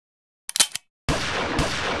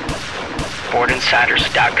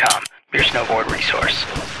Standard2013.com, your snowboard resource.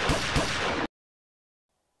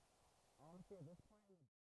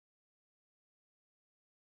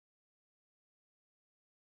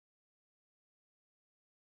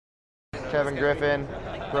 Kevin Griffin,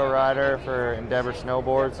 pro rider for Endeavor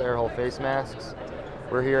Snowboards, air hole face masks.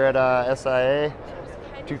 We're here at SIA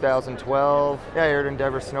 2012. Yeah, here at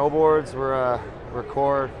Endeavor Snowboards. We're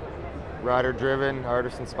core rider-driven,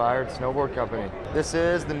 artist-inspired snowboard company. This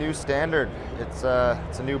is the new standard. It's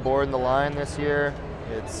a new board in the line this year.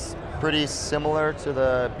 It's pretty similar to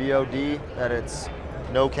the BOD, that it's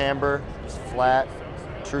no camber, just flat,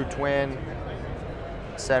 true twin,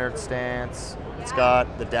 centered stance. It's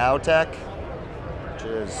got the Dow Tech, which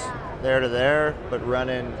is there to there, but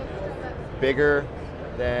running bigger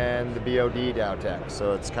than the BOD Dow Tech.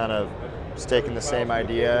 So it's kind of just taking the same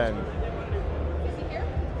idea and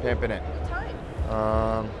pimping it.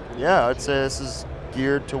 Yeah, I'd say this is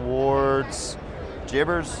geared towards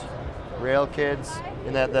jibbers, rail kids,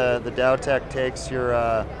 in that the Dow Tech takes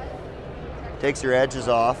your edges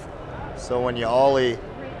off. So when you ollie,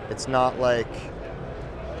 it's not like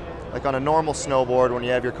on a normal snowboard when you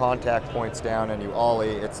have your contact points down and you ollie,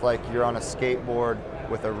 it's like you're on a skateboard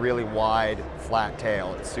with a really wide, flat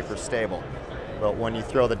tail. It's super stable. But when you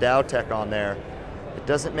throw the Dow Tech on there, it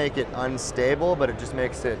doesn't make it unstable, but it just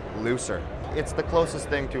makes it looser. It's the closest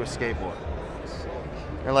thing to a skateboard.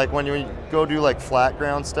 And like when you go do like flat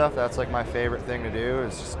ground stuff, that's like my favorite thing to do,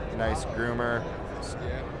 is just a nice groomer,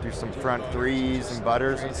 do some front threes and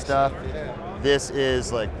butters and stuff. This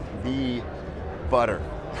is like the butter.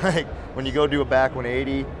 Like when you go do a back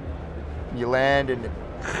 180, you land and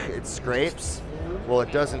it scrapes. Well,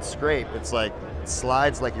 it doesn't scrape. It's like it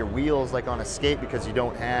slides like your wheels like on a skate because you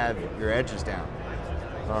don't have your edges down.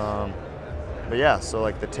 But yeah, so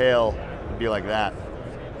like the tail would be like that.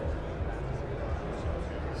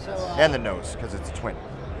 And the nose, because it's a twin.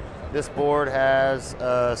 This board has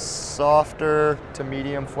a softer to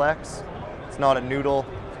medium flex. It's not a noodle,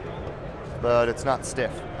 but it's not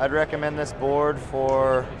stiff. I'd recommend this board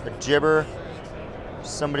for a jibber,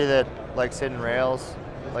 somebody that likes hitting rails,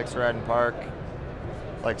 likes riding park,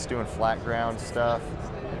 likes doing flat ground stuff.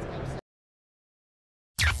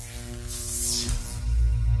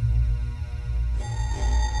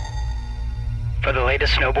 For the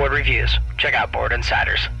latest snowboard reviews, check out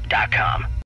boardinsiders.com.